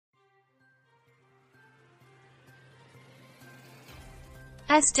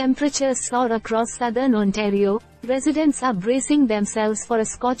As temperatures soar across southern Ontario, residents are bracing themselves for a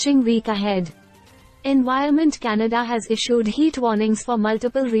scorching week ahead. Environment Canada has issued heat warnings for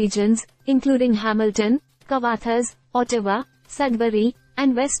multiple regions, including Hamilton, Kawathas, Ottawa, Sudbury,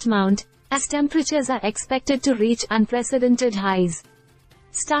 and Westmount, as temperatures are expected to reach unprecedented highs.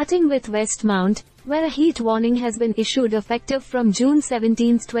 Starting with Westmount, where a heat warning has been issued effective from June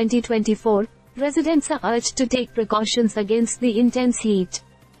 17, 2024, residents are urged to take precautions against the intense heat.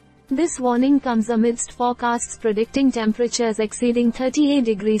 This warning comes amidst forecasts predicting temperatures exceeding 38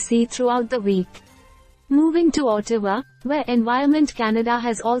 degrees C throughout the week. Moving to Ottawa, where Environment Canada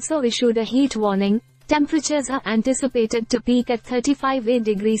has also issued a heat warning, temperatures are anticipated to peak at 35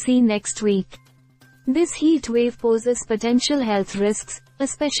 degrees C next week. This heat wave poses potential health risks,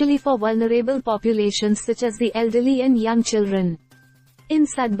 especially for vulnerable populations such as the elderly and young children. In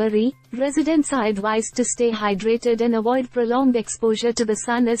Sudbury, residents are advised to stay hydrated and avoid prolonged exposure to the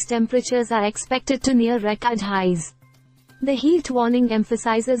sun as temperatures are expected to near record highs. The heat warning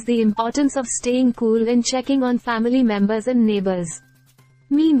emphasizes the importance of staying cool and checking on family members and neighbors.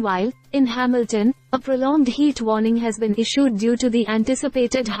 Meanwhile, in Hamilton, a prolonged heat warning has been issued due to the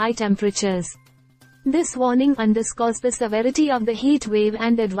anticipated high temperatures. This warning underscores the severity of the heat wave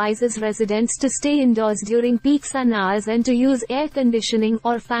and advises residents to stay indoors during peak sun hours and to use air conditioning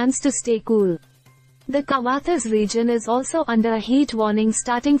or fans to stay cool. The Kawathas region is also under a heat warning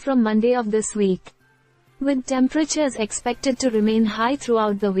starting from Monday of this week. With temperatures expected to remain high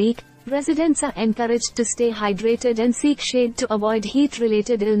throughout the week, residents are encouraged to stay hydrated and seek shade to avoid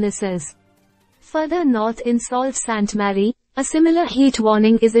heat-related illnesses. Further north in Sault Ste. Marie, a similar heat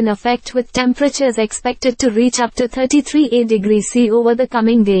warning is in effect with temperatures expected to reach up to 33 degrees C over the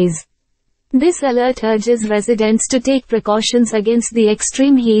coming days. This alert urges residents to take precautions against the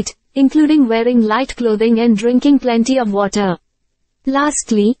extreme heat, including wearing light clothing and drinking plenty of water.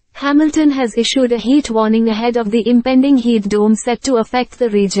 Lastly, Hamilton has issued a heat warning ahead of the impending heat dome set to affect the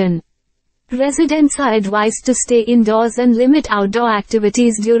region. Residents are advised to stay indoors and limit outdoor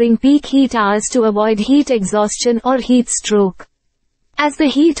activities during peak heat hours to avoid heat exhaustion or heat stroke. As the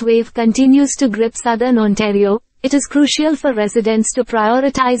heat wave continues to grip southern Ontario, it is crucial for residents to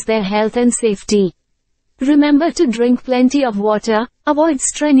prioritize their health and safety. Remember to drink plenty of water, avoid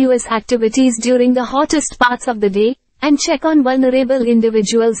strenuous activities during the hottest parts of the day, and check on vulnerable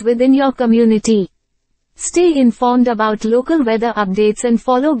individuals within your community. Stay informed about local weather updates and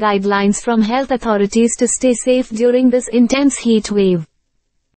follow guidelines from health authorities to stay safe during this intense heat wave.